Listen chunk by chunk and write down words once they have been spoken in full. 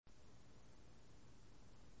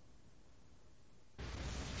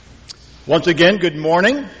Once again, good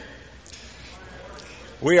morning.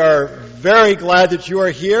 We are very glad that you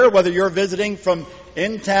are here, whether you're visiting from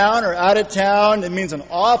in town or out of town. It means an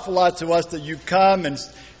awful lot to us that you've come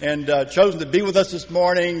and chosen to be with us this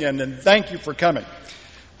morning, and thank you for coming.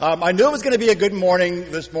 I knew it was going to be a good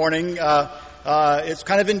morning this morning. It's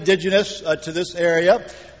kind of indigenous to this area.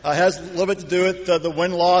 It has a little bit to do with the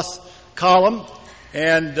win-loss column.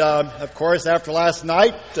 And, of course, after last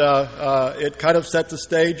night, it kind of set the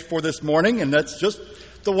stage for this morning, and that's just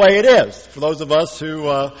the way it is for those of us who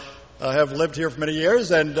have lived here for many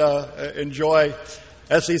years and enjoy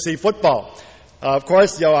SEC football. Of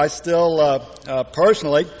course, I still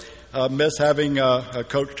personally miss having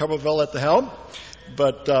Coach Tuberville at the helm,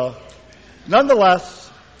 but nonetheless,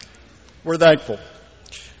 we're thankful.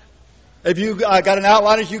 If you got an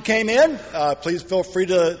outline as you came in, please feel free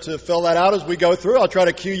to fill that out as we go through. I'll try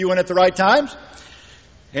to cue you in at the right times.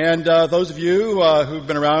 And those of you who've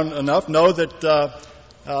been around enough know that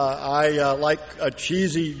I like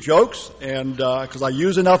cheesy jokes, and because I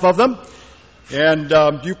use enough of them.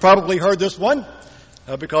 And you've probably heard this one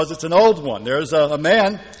because it's an old one. There's a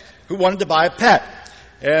man who wanted to buy a pet,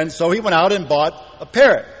 and so he went out and bought a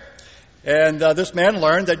parrot. And this man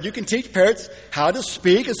learned that you can teach parrots how to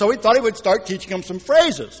speak, and so he thought he would start teaching them some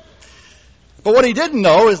phrases. But what he didn't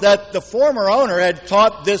know is that the former owner had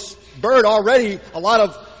taught this bird already a lot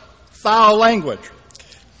of foul language.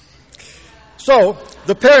 So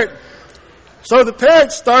the parrot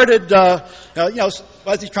started,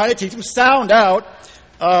 as he's trying to teach him, sound out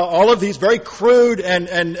all of these very crude and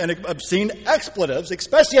obscene expletives,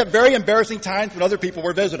 especially at very embarrassing times when other people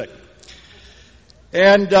were visiting.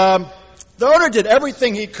 And the owner did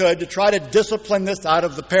everything he could to try to discipline this out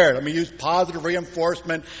of the parrot. I mean, he used positive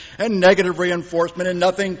reinforcement and negative reinforcement, and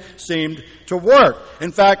nothing seemed to work.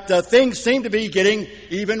 In fact, things seemed to be getting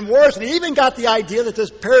even worse. And he even got the idea that this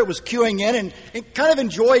parrot was cueing in and kind of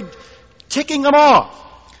enjoyed ticking him off.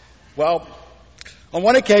 Well, on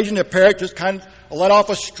one occasion, the parrot just kind of let off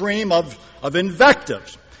a stream of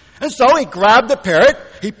invectives. And so he grabbed the parrot,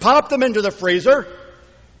 he popped him into the freezer,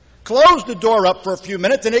 closed the door up for a few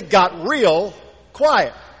minutes, and it got real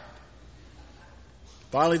quiet.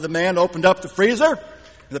 Finally, the man opened up the freezer,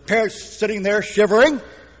 and the parrot's sitting there shivering.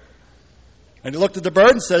 And he looked at the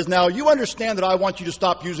bird and says, "Now, you understand that I want you to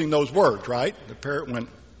stop using those words, right?" The parrot went,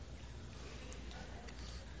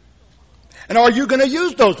 "And are you going to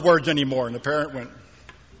use those words anymore?" And the parrot went.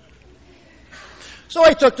 So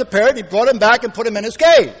he took the parrot, he brought him back and put him in his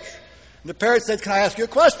cage. And the parrot said, "Can I ask you a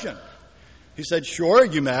question?" He said, "Sure,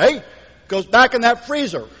 you may." Goes back in that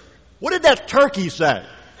freezer. "What did that turkey say?"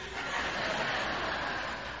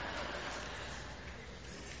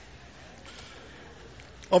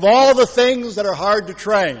 Of all the things that are hard to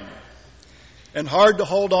train and hard to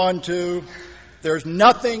hold on to, there's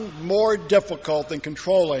nothing more difficult than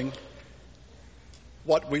controlling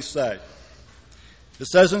what we say. It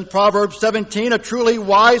says in Proverbs 17, a truly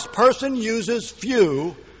wise person uses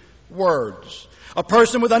few words. A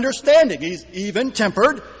person with understanding, he's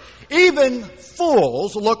even-tempered. Even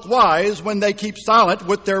fools look wise when they keep silent.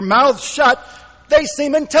 With their mouths shut, they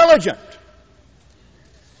seem intelligent.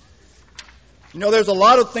 There's a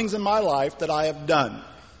lot of things in my life that I have done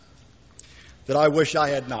that I wish I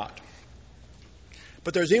had not.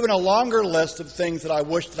 But there's even a longer list of things that I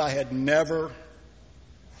wish that I had never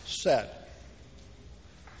said.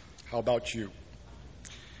 How about you?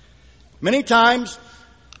 Many times,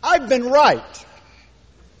 I've been right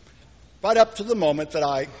up to the moment that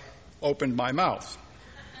I opened my mouth.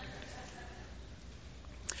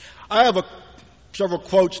 I have several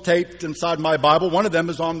quotes taped inside my Bible. One of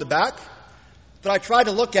them is on the back that I try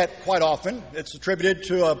to look at quite often. It's attributed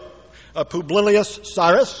to a Publius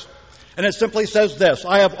Cyrus, and it simply says this: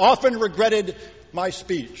 "I have often regretted my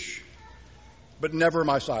speech, but never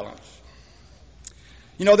my silence."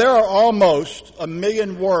 There are almost 1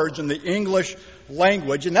 million words in the English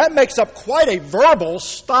language, and that makes up quite a verbal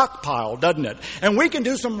stockpile, doesn't it? And we can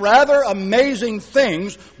do some rather amazing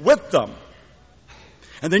things with them.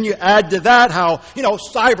 And then you add to that how,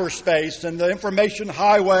 cyberspace and the information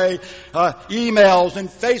highway, emails and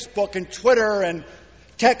Facebook and Twitter and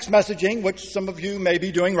text messaging, which some of you may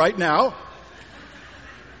be doing right now,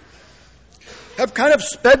 have kind of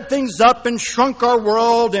sped things up and shrunk our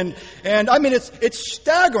world. And I mean, it's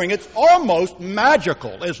staggering. It's almost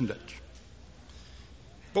magical, isn't it?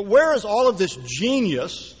 But where is all of this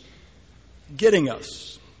genius getting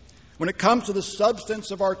us when it comes to the substance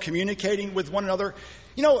of our communicating with one another?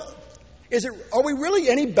 Are we really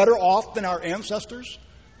any better off than our ancestors?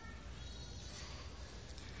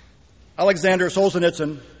 Alexander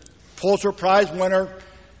Solzhenitsyn, Pulitzer Prize winner,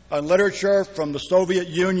 in literature from the Soviet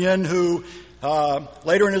Union who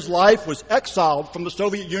later in his life was exiled from the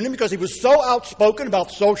Soviet Union because he was so outspoken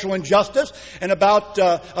about social injustice and about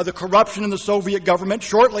the corruption in the Soviet government.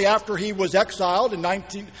 Shortly after he was exiled in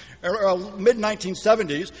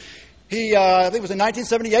mid-1970s, I think it was in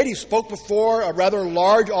 1978, he spoke before a rather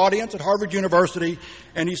large audience at Harvard University,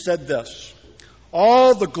 and he said this: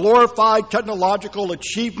 all the glorified technological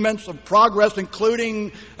achievements of progress,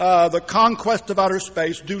 including the conquest of outer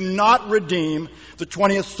space, do not redeem the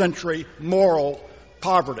 20th century moral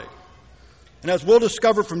poverty. And as we'll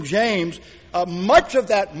discover from James, much of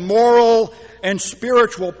that moral and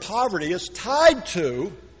spiritual poverty is tied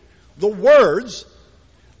to the words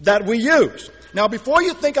that we use. Now, before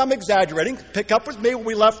you think I'm exaggerating, pick up with me where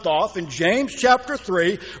we left off in James chapter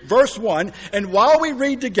 3, verse 1. And while we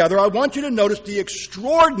read together, I want you to notice the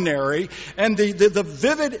extraordinary and the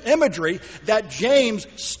vivid imagery that James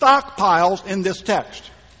stockpiles in this text.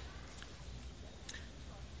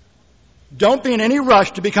 Don't be in any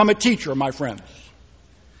rush to become a teacher, my friends.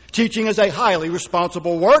 Teaching is a highly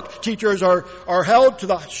responsible work. Teachers are held to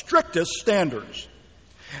the strictest standards.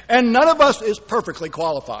 And none of us is perfectly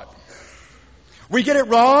qualified. We get it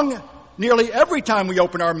wrong nearly every time we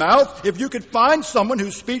open our mouth. If you could find someone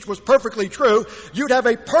whose speech was perfectly true, you'd have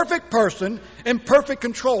a perfect person in perfect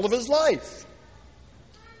control of his life.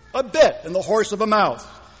 A bit in the horse of a mouth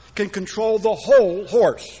can control the whole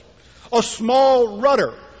horse. A small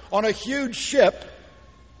rudder on a huge ship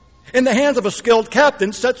in the hands of a skilled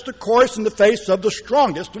captain sets the course in the face of the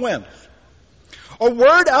strongest winds. A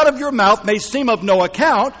word out of your mouth may seem of no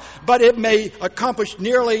account, but it may accomplish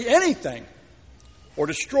nearly anything or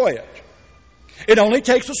destroy it. It only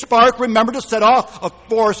takes a spark, remember, to set off a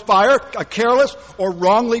forest fire. A careless or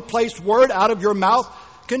wrongly placed word out of your mouth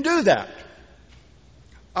can do that.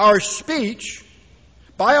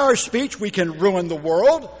 By our speech, we can ruin the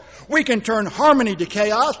world. We can turn harmony to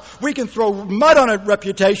chaos. We can throw mud on a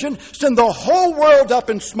reputation, send the whole world up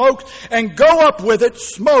in smoke, and go up with it,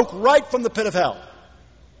 smoke right from the pit of hell.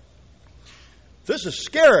 This is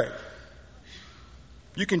scary.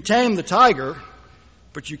 You can tame the tiger,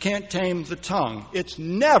 but you can't tame the tongue. It's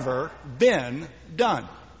never been done.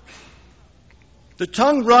 The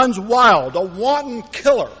tongue runs wild, a wanton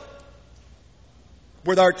killer.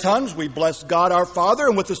 With our tongues, we bless God our Father,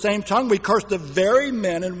 and with the same tongue, we curse the very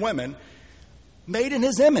men and women made in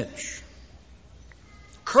His image.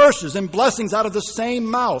 Curses and blessings out of the same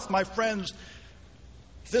mouth. My friends,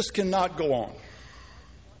 this cannot go on.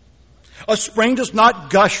 A spring does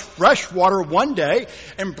not gush fresh water one day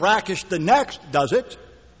and brackish the next, does it?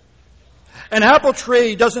 An apple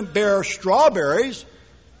tree doesn't bear strawberries,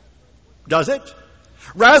 does it?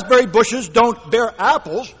 Raspberry bushes don't bear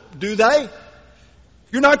apples, do they?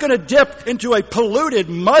 You're not going to dip into a polluted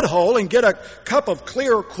mud hole and get a cup of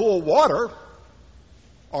clear, cool water,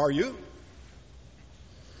 are you?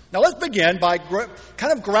 Now let's begin by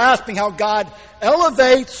kind of grasping how God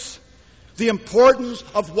elevates the importance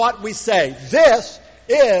of what we say. This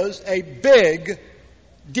is a big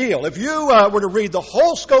deal. If you were to read the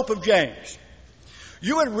whole scope of James,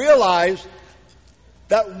 you would realize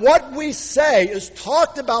that what we say is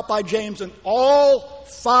talked about by James in all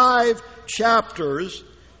 5 chapters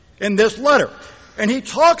in this letter. And he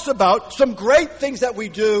talks about some great things that we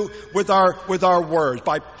do with our words,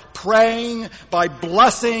 by praying, by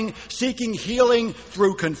blessing, seeking healing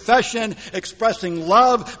through confession, expressing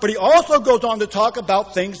love. But he also goes on to talk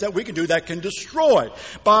about things that we can do that can destroy,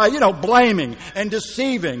 by, blaming and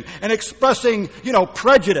deceiving and expressing,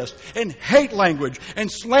 prejudice and hate language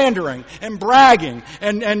and slandering and bragging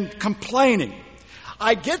and complaining.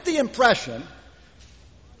 I get the impression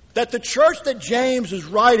that the church that James is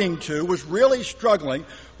writing to was really struggling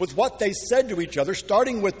with what they said to each other,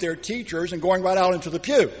 starting with their teachers and going right out into the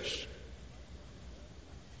pews.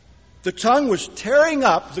 The tongue was tearing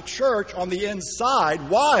up the church on the inside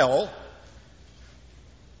while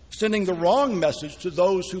sending the wrong message to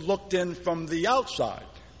those who looked in from the outside.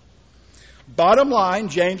 Bottom line,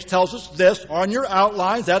 James tells us this on your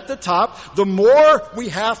outlines at the top: the more we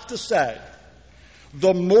have to say,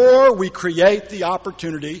 the more we create the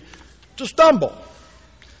opportunity to stumble,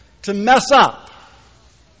 to mess up.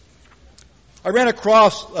 I ran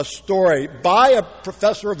across a story by a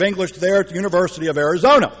professor of English there at the University of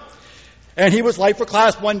Arizona. And he was late for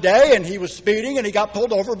class one day, and he was speeding, and he got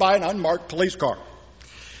pulled over by an unmarked police car.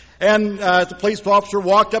 And as the police officer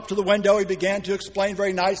walked up to the window, he began to explain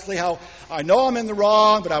very nicely how, I know I'm in the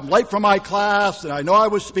wrong, but I'm late for my class, and I know I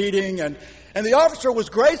was speeding. And the officer was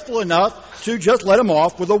graceful enough to just let him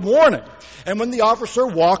off with a warning. And when the officer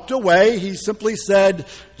walked away, he simply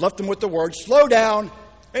left him with the words, slow down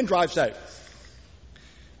and drive safe.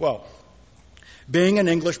 Well, being an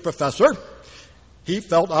English professor, he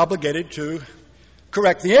felt obligated to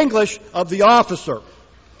correct the English of the officer.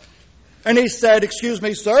 And he said, "Excuse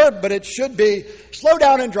me, sir, but it should be slow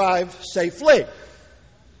down and drive safely."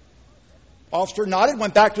 Officer nodded,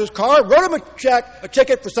 went back to his car, wrote him a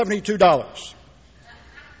ticket for $72.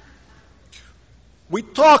 We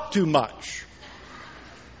talk too much.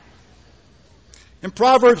 In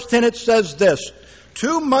Proverbs 10 it says this,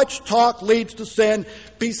 "Too much talk leads to sin.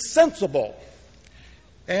 Be sensible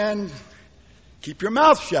and keep your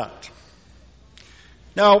mouth shut."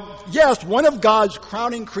 Now, yes, one of God's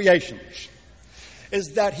crowning creations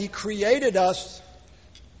is that He created us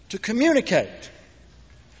to communicate.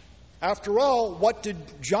 After all, what did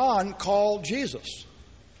John call Jesus?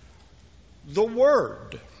 The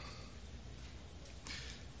Word.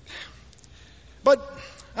 But,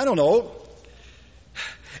 I don't know,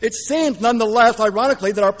 it seems nonetheless,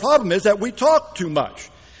 ironically, that our problem is that we talk too much.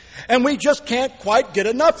 And we just can't quite get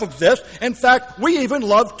enough of this. In fact, we even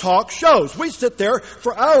love talk shows. We sit there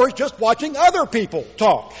for hours just watching other people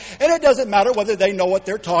talk. And it doesn't matter whether they know what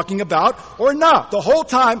they're talking about or not. The whole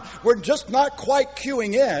time, we're just not quite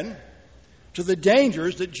cueing in to the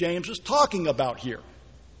dangers that James is talking about here.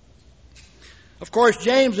 Of course,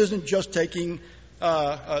 James isn't just talking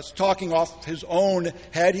off his own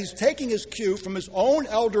head. He's taking his cue from his own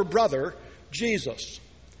elder brother, Jesus,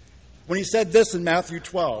 when he said this in Matthew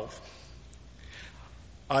 12.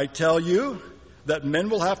 "I tell you that men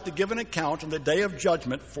will have to give an account on the day of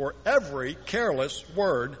judgment for every careless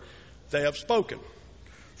word they have spoken.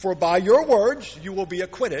 For by your words you will be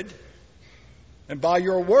acquitted, and by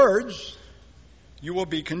your words you will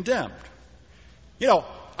be condemned." You know,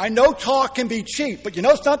 I know talk can be cheap, but you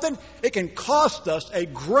know something? It can cost us a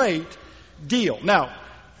great deal. Now,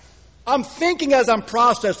 I'm thinking as I'm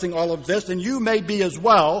processing all of this, and you may be as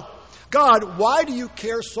well, God, why do you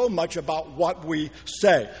care so much about what we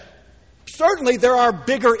say? Certainly there are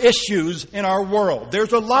bigger issues in our world.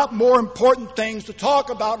 There's a lot more important things to talk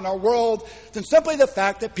about in our world than simply the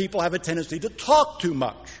fact that people have a tendency to talk too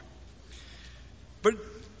much. But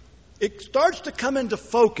it starts to come into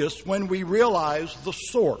focus when we realize the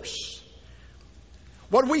source.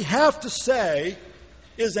 What we have to say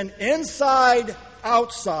is an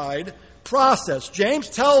inside-outside process. James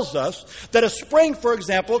tells us that a spring, for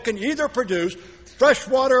example, can either produce fresh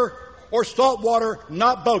water or salt water,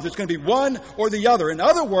 not both. It's going to be one or the other. In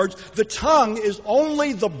other words, the tongue is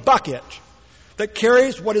only the bucket that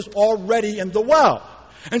carries what is already in the well.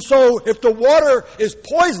 And so if the water is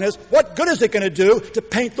poisonous, what good is it going to do to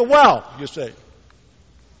paint the well, you see?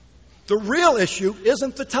 The real issue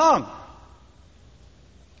isn't the tongue,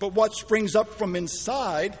 but what springs up from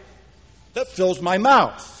inside that fills my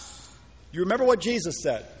mouth. You remember what Jesus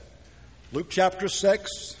said? Luke chapter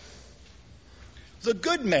 6. The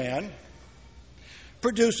good man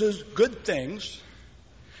produces good things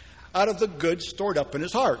out of the good stored up in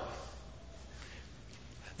his heart.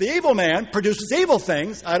 The evil man produces evil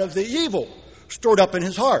things out of the evil stored up in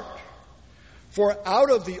his heart. For out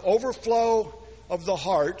of the overflow of the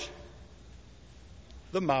heart,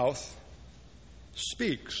 the mouth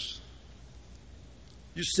speaks.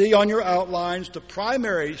 You see on your outlines the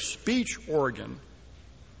primary speech organ.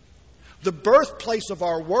 The birthplace of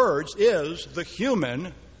our words is the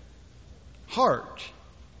human heart.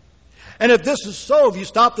 And if this is so, if you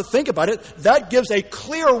stop to think about it, that gives a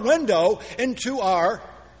clear window into our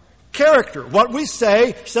character. What we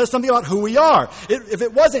say says something about who we are. If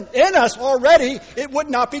it wasn't in us already, it would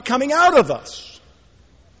not be coming out of us.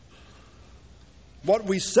 What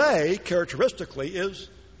we say, characteristically, is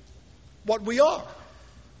what we are.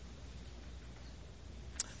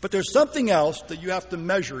 But there's something else that you have to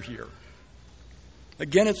measure here.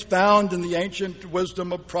 Again, it's found in the ancient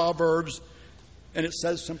wisdom of Proverbs, and it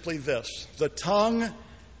says simply this: the tongue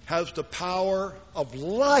has the power of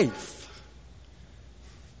life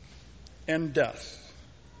and death.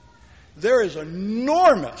 There is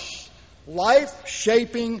enormous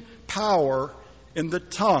life-shaping power in the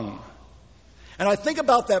tongue. And I think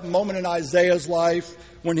about that moment in Isaiah's life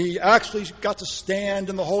when he actually got to stand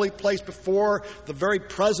in the holy place before the very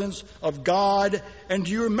presence of God. And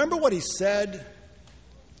do you remember what he said?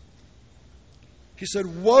 He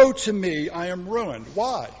said, "Woe to me, I am ruined."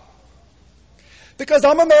 Why? Because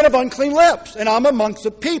I'm a man of unclean lips, and I'm amongst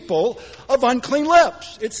the people of unclean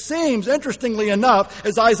lips. It seems, interestingly enough,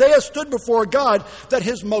 as Isaiah stood before God, that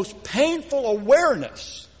his most painful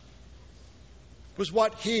awareness was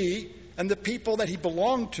what he and the people that he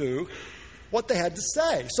belonged to, what they had to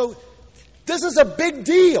say. So this is a big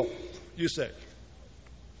deal, you see.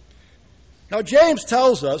 Now, James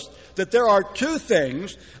tells us that there are two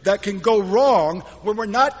things that can go wrong when we're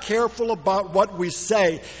not careful about what we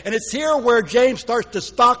say. And it's here where James starts to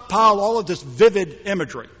stockpile all of this vivid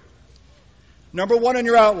imagery. Number one in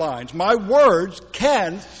your outlines, my words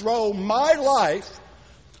can throw my life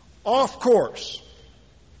off course.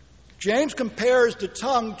 James compares the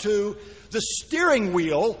tongue to the steering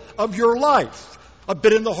wheel of your life, a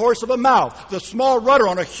bit in the horse of a mouth, the small rudder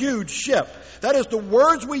on a huge ship. That is, the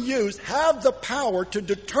words we use have the power to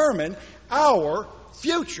determine our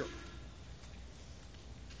future.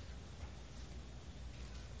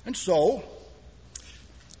 And so,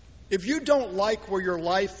 if you don't like where your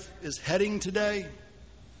life is heading today,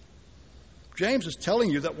 James is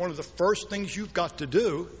telling you that one of the first things you've got to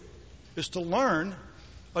do is to learn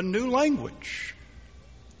a new language.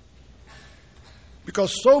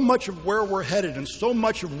 Because so much of where we're headed and so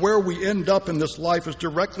much of where we end up in this life is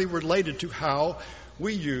directly related to how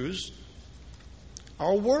we use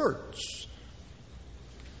our words.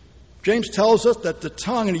 James tells us that the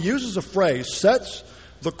tongue, and he uses a phrase, sets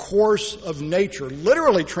the course of nature.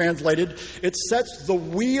 Literally translated, it sets the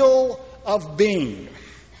wheel of being.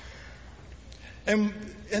 And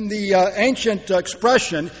in the ancient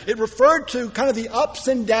expression, it referred to kind of the ups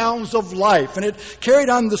and downs of life, and it carried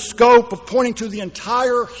on the scope of pointing to the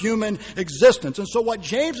entire human existence. And so what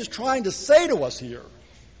James is trying to say to us here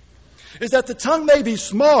is that the tongue may be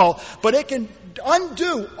small, but it can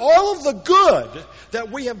undo all of the good that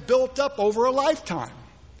we have built up over a lifetime.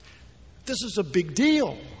 This is a big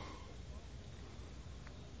deal.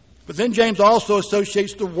 But then James also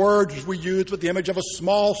associates the words we use with the image of a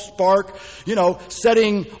small spark,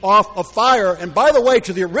 setting off a fire. And by the way,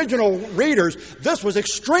 to the original readers, this was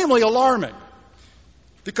extremely alarming.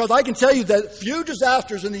 Because I can tell you that few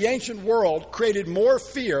disasters in the ancient world created more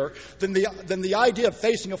fear than the idea of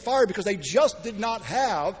facing a fire, because they just did not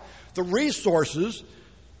have the resources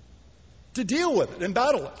to deal with it and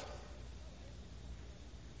battle it.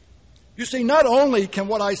 You see, not only can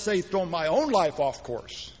what I say throw my own life off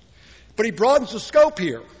course, but he broadens the scope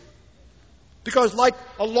here. Because like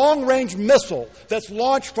a long-range missile that's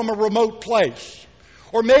launched from a remote place,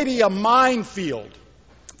 or maybe a minefield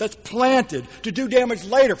that's planted to do damage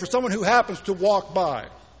later for someone who happens to walk by,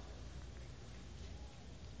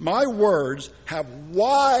 my words have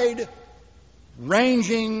wide-ranging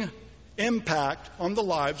impact on the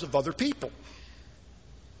lives of other people.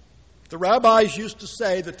 The rabbis used to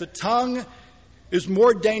say that the tongue is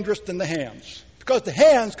more dangerous than the hands, because the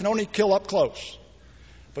hands can only kill up close,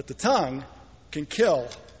 but the tongue can kill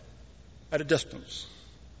at a distance.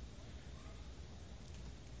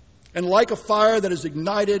 And like a fire that is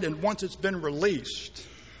ignited and once it's been released,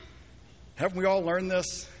 haven't we all learned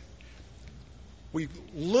this? We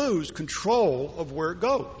lose control of where it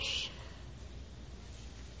goes.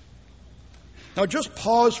 Now just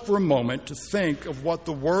pause for a moment to think of what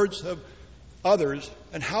the words of others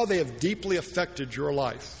and how they have deeply affected your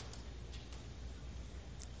life.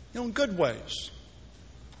 In good ways,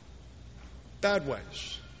 bad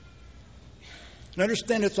ways. And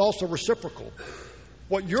understand it's also reciprocal.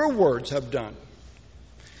 What your words have done,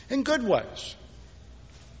 in good ways,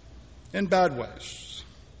 in bad ways.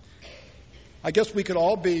 I guess we could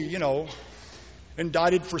all be,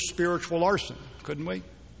 indicted for spiritual arson, couldn't we?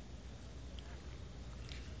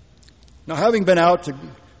 Now, having been out to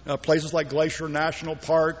places like Glacier National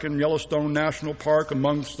Park and Yellowstone National Park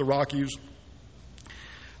amongst the Rockies,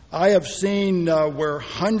 I have seen where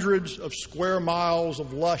hundreds of square miles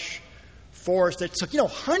of lush forest that took,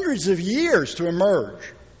 hundreds of years to emerge,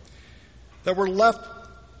 that were left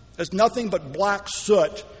as nothing but black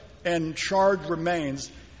soot and charred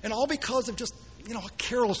remains, and all because of just, a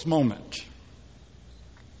careless moment.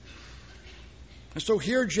 And so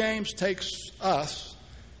here James takes us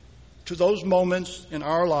to those moments in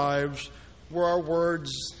our lives where our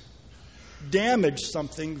words damaged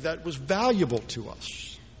something that was valuable to us.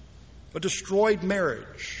 A destroyed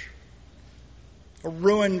marriage, a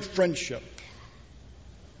ruined friendship,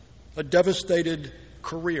 a devastated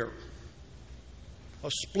career,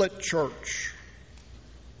 a split church.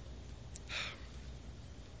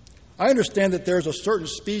 I understand that there's a certain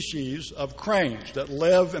species of cranes that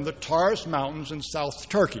live in the Taurus Mountains in South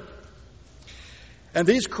Turkey. And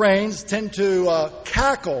these cranes tend to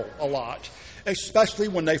cackle a lot, especially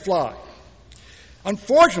when they fly.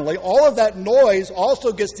 Unfortunately, all of that noise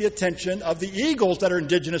also gets the attention of the eagles that are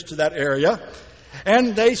indigenous to that area,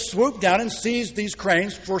 and they swoop down and seize these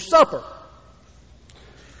cranes for supper.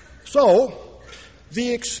 So,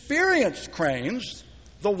 the experienced cranes,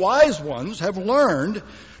 the wise ones, have learned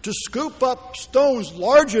to scoop up stones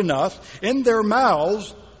large enough in their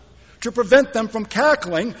mouths to prevent them from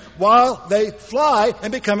cackling while they fly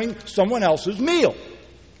and becoming someone else's meal.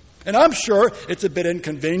 And I'm sure it's a bit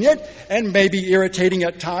inconvenient and maybe irritating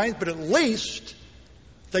at times, but at least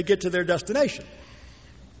they get to their destination.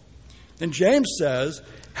 And James says,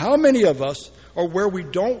 how many of us are where we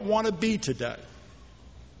don't want to be today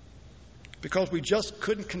because we just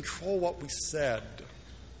couldn't control what we said?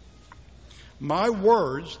 My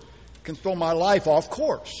words can throw my life off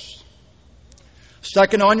course.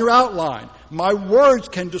 Second on your outline, my words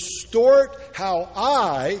can distort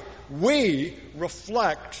how we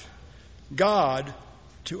reflect God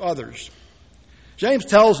to others. James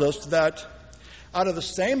tells us that out of the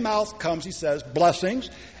same mouth comes, he says, blessings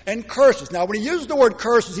and curses. Now, when he uses the word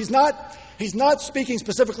curses, he's not speaking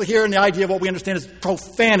specifically here in the idea of what we understand as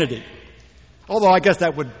profanity, although I guess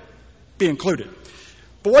that would be included.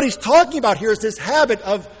 But what he's talking about here is this habit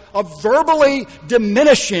of verbally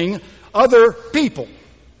diminishing other people.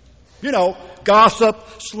 You know, gossip,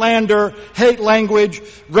 slander, hate language,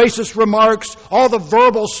 racist remarks, all the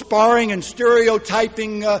verbal sparring and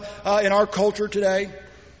stereotyping in our culture today.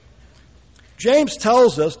 James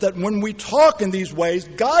tells us that when we talk in these ways,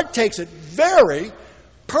 God takes it very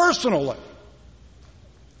personally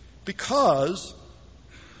because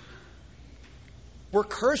we're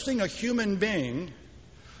cursing a human being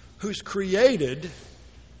who's created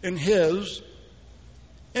in His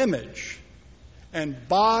image. And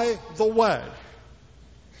by the way,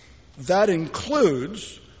 that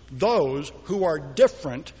includes those who are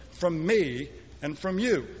different from me and from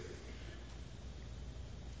you.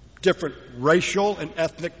 Different racial and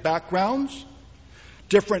ethnic backgrounds,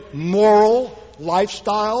 different moral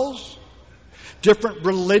lifestyles, different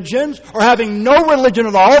religions, or having no religion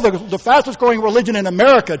at all, the fastest growing religion in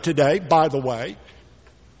America today, by the way.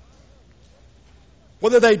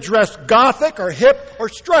 Whether they dress Gothic or hip or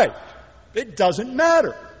straight, it doesn't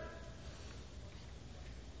matter.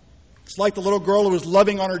 It's like the little girl who was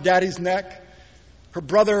loving on her daddy's neck. Her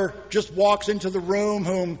brother just walks into the room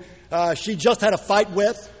whom she just had a fight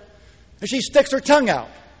with, and she sticks her tongue out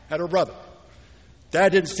at her brother.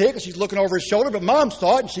 Dad didn't see it because she's looking over his shoulder, but Mom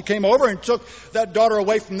saw it, and she came over and took that daughter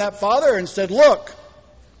away from that father and said, look,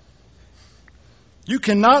 you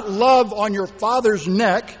cannot love on your father's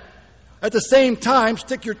neck at the same time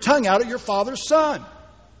stick your tongue out at your father's son.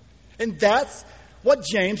 And that's what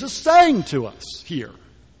James is saying to us here.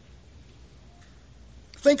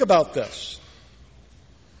 Think about this.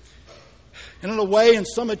 And in a way, in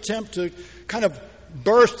some attempt to kind of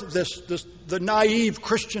burst the naive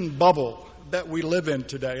Christian bubble that we live in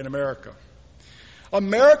today in America.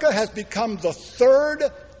 America has become the third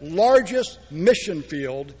largest mission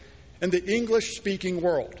field in the English-speaking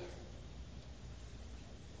world.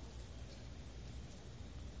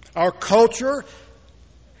 Our culture,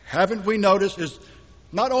 haven't we noticed, is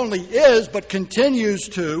not only is, but continues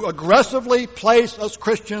to aggressively place us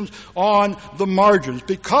Christians on the margins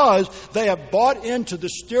because they have bought into the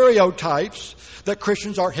stereotypes that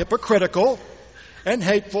Christians are hypocritical and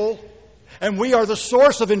hateful, and we are the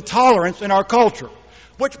source of intolerance in our culture,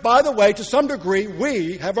 which, by the way, to some degree,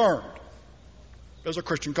 we have earned as a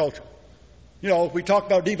Christian culture. You know, we talk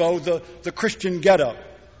about Devo, the Christian ghetto.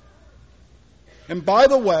 And by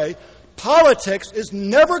the way, politics is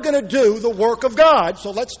never going to do the work of God,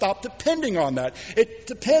 so let's stop depending on that. It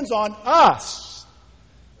depends on us.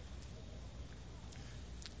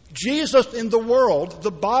 Jesus in the world,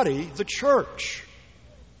 the body, the church.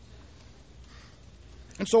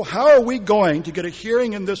 And so how are we going to get a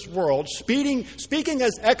hearing in this world, speaking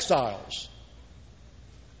as exiles,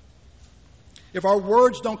 if our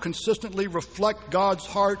words don't consistently reflect God's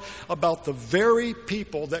heart about the very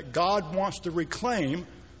people that God wants to reclaim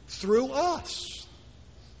through us?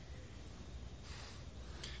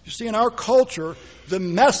 You see, in our culture, the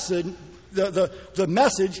message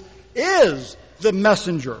is the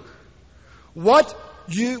messenger. What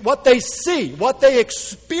they see, what they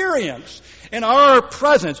experience in our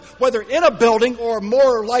presence, whether in a building or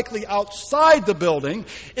more likely outside the building,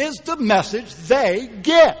 is the message they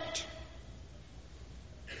get.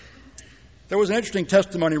 There was an interesting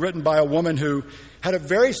testimony written by a woman who had a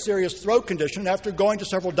very serious throat condition. After going to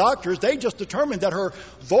several doctors, they just determined that her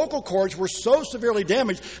vocal cords were so severely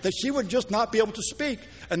damaged that she would just not be able to speak.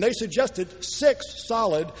 And they suggested 6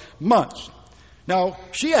 solid months. Now,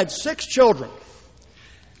 she had 6 children.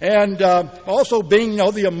 And also being,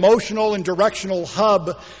 the emotional and directional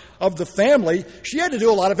hub of the family, she had to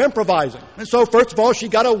do a lot of improvising. And so, first of all, she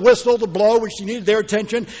got a whistle to blow when she needed their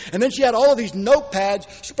attention. And then she had all of these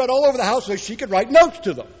notepads spread all over the house so she could write notes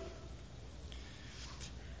to them.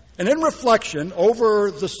 And in reflection,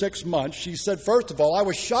 over the 6 months, she said, first of all, I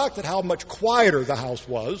was shocked at how much quieter the house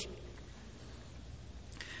was.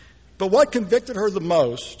 But what convicted her the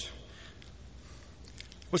most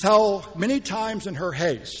was how many times in her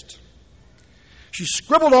haste she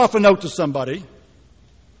scribbled off a note to somebody,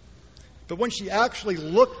 but when she actually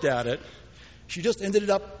looked at it, she just ended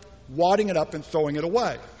up wadding it up and throwing it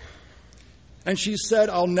away. And she said,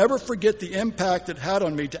 "I'll never forget the impact it had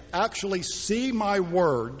on me to actually see my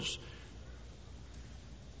words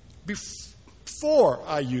before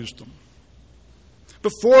I used them,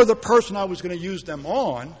 before the person I was going to use them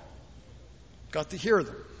on got to hear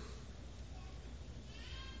them."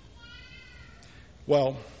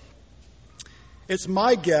 Well, it's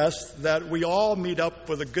my guess that we all meet up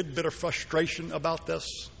with a good bit of frustration about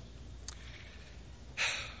this.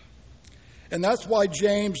 And that's why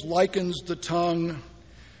James likens the tongue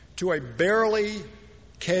to a barely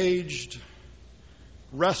caged,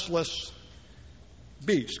 restless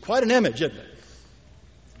beast. Quite an image, isn't it?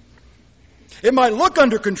 It might look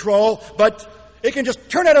under control, but it can just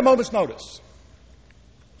turn at a moment's notice.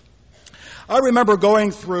 I remember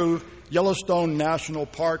going through Yellowstone National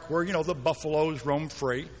Park where, the buffaloes roam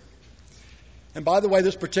free. And by the way,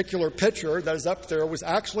 this particular picture that is up there was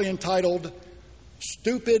actually entitled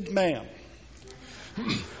 "Stupid Man."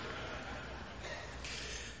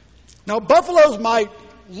 Now, buffaloes might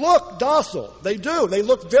look docile. They do. They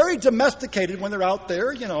look very domesticated when they're out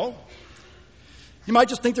there, You might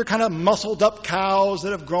just think they're kind of muscled up cows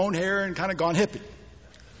that have grown hair and kind of gone hippie.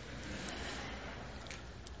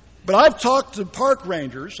 But I've talked to park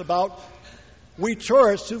rangers about we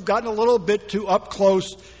tourists who've gotten a little bit too up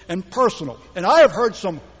close and personal. And I have heard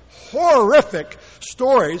some horrific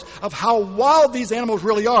stories of how wild these animals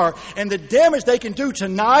really are and the damage they can do to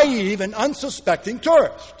naive and unsuspecting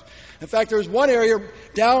tourists. In fact, there's one area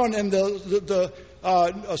down in the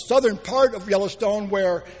southern part of Yellowstone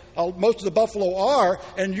where most of the buffalo are,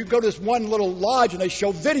 and you go to this one little lodge and they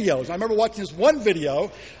show videos. I remember watching this one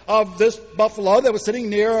video of this buffalo that was sitting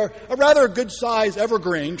near a rather good-sized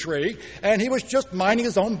evergreen tree, and he was just minding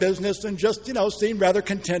his own business and just, seemed rather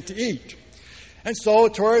content to eat. And so a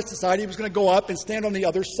tourist decided he was going to go up and stand on the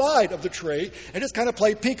other side of the tree and just kind of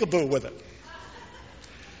play peekaboo with it.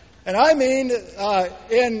 And I mean,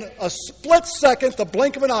 in a split second, the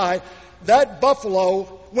blink of an eye, that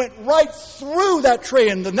buffalo went right through that tree,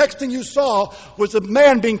 and the next thing you saw was a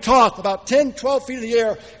man being tossed about 10, 12 feet in the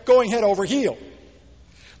air, going head over heel.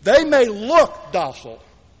 They may look docile,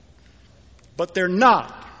 but they're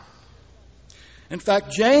not. In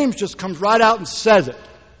fact, James just comes right out and says it.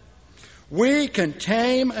 We can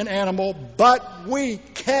tame an animal, but we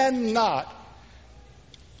cannot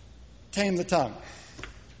tame the tongue.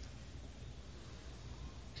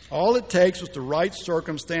 All it takes is the right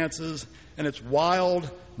circumstances, and its wild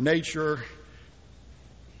nature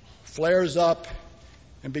flares up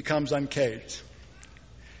and becomes uncaged.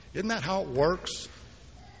 Isn't that how it works?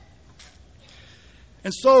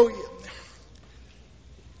 And so,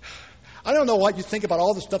 I don't know what you think about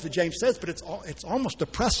all the stuff that James says, but it's almost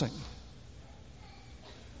depressing.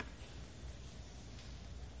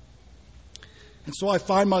 And so I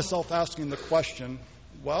find myself asking the question,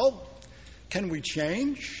 well, can we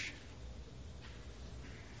change?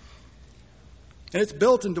 And it's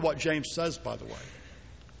built into what James says, by the way.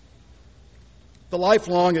 The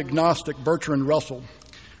lifelong agnostic Bertrand Russell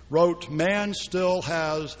wrote, "Man still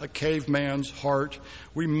has a caveman's heart.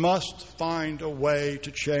 We must find a way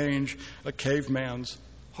to change a caveman's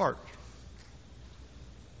heart."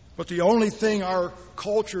 But the only thing our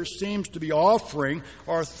culture seems to be offering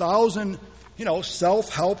are 1,000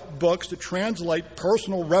 self-help books to translate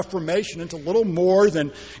personal reformation into little more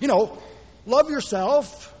than, love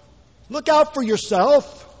yourself, look out for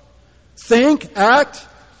yourself, think, act,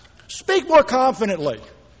 speak more confidently,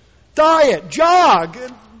 diet, jog,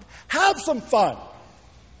 have some fun.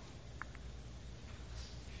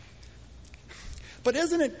 But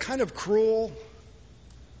isn't it kind of cruel?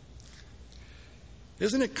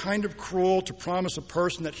 Isn't it kind of cruel to promise a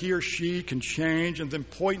person that he or she can change and then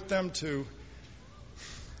point them to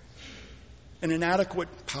an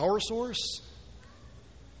inadequate power source?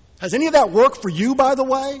 Has any of that worked for you, by the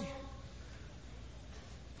way?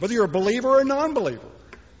 Whether you're a believer or a non-believer.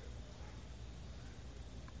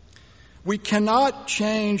 We cannot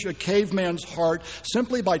change a caveman's heart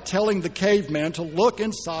simply by telling the caveman to look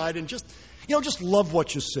inside and just love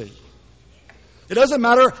what you see. It doesn't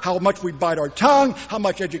matter how much we bite our tongue, how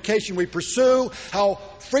much education we pursue, how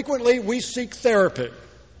frequently we seek therapy.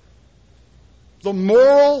 The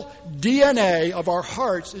moral DNA of our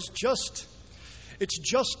hearts is just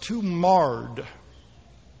too marred.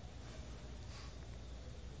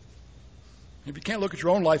 If you can't look at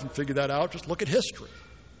your own life and figure that out, just look at history.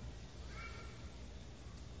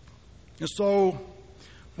 And so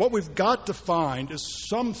What we've got to find is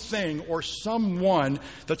something or someone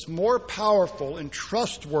that's more powerful and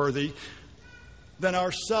trustworthy than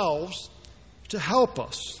ourselves to help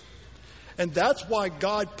us. And that's why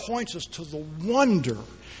God points us to the wonder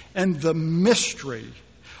and the mystery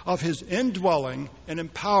of His indwelling and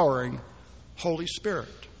empowering Holy Spirit.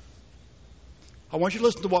 I want you to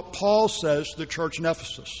listen to what Paul says to the church in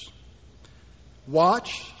Ephesus.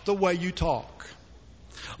 Watch the way you talk.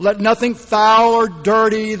 Let nothing foul or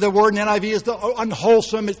dirty, the word in NIV is the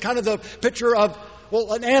unwholesome. It's kind of the picture of,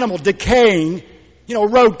 an animal decaying,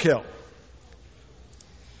 roadkill.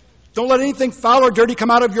 Don't let anything foul or dirty come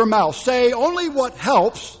out of your mouth. Say only what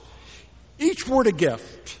helps, each word a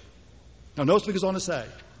gift. Now notice what he goes on to say.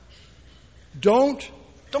 Don't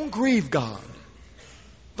grieve God.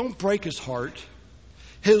 Don't break His heart.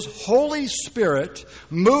 His Holy Spirit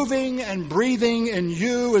moving and breathing in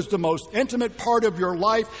you is the most intimate part of your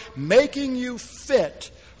life, making you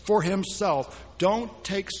fit for Himself. Don't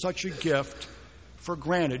take such a gift for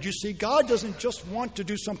granted. You see, God doesn't just want to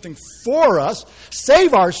do something for us,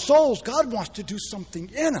 save our souls. God wants to do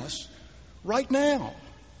something in us right now.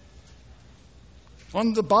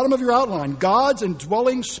 On the bottom of your outline, God's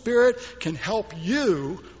indwelling Spirit can help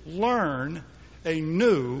you learn a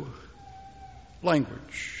new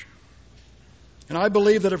language. And I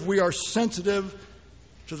believe that if we are sensitive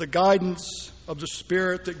to the guidance of the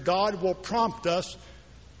Spirit, that God will prompt us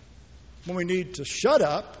when we need to shut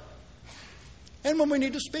up and when we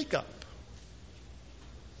need to speak up.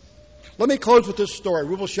 Let me close with this story.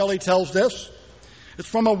 Rubel Shelley tells this. It's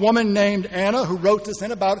from a woman named Anna who wrote this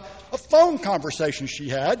in about a phone conversation she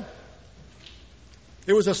had.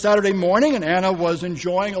 It was a Saturday morning, and Anna was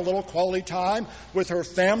enjoying a little quality time with her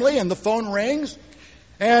family, and the phone rings,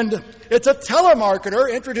 and it's a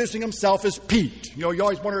telemarketer introducing himself as Pete. You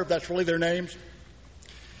always wonder if that's really their names.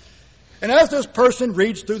 And as this person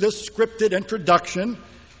reads through this scripted introduction,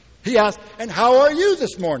 he asks, "And how are you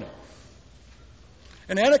this morning?"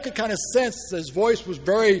 And Anna could kind of sense his voice was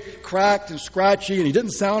very cracked and scratchy, and he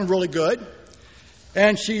didn't sound really good.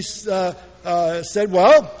 And she said,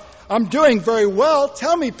 "Well, I'm doing very well.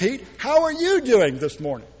 Tell me, Pete, how are you doing this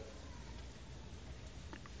morning?"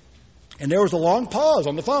 And there was a long pause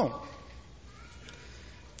on the phone.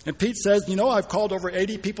 And Pete says, "I've called over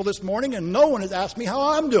 80 people this morning, and no one has asked me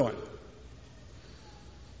how I'm doing."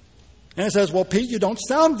 And it says, "Well, Pete, you don't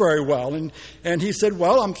sound very well." And he said,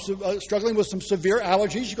 "Well, I'm struggling with some severe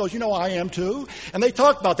allergies." She goes, "I am too." And they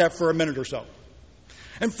talked about that for a minute or so.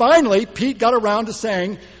 And finally, Pete got around to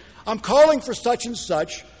saying, "I'm calling for such and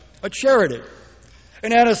such a charity."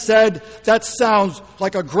 And Anna said, "That sounds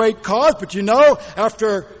like a great cause, but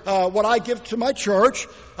after what I give to my church,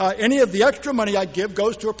 any of the extra money I give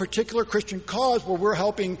goes to a particular Christian cause where we're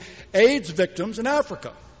helping AIDS victims in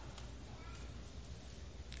Africa."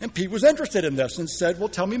 And Pete was interested in this and said, "Well,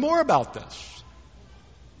 tell me more about this."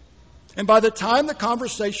 And by the time the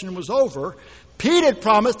conversation was over, Pete had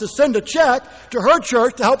promised to send a check to her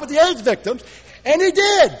church to help with the AIDS victims, and he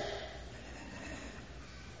did.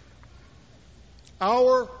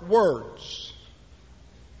 Our words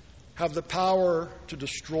have the power to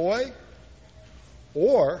destroy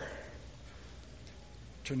or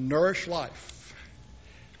to nourish life.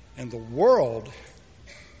 And the world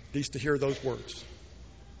needs to hear those words.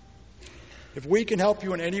 If we can help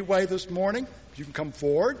you in any way this morning, you can come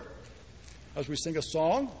forward as we sing a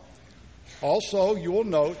song. Also, you will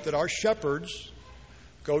note that our shepherds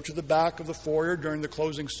go to the back of the foyer during the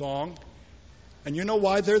closing song. And you know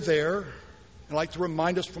why they're there. I like to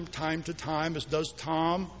remind us from time to time, as does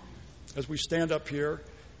Tom, as we stand up here.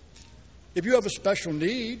 If you have a special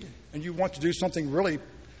need and you want to do something really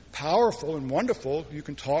powerful and wonderful, you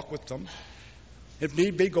can talk with them. If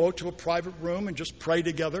need be, go to a private room and just pray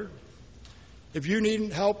together. If you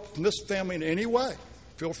need help from this family in any way,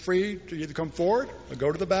 feel free to either come forward or go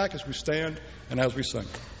to the back as we stand and as we sing.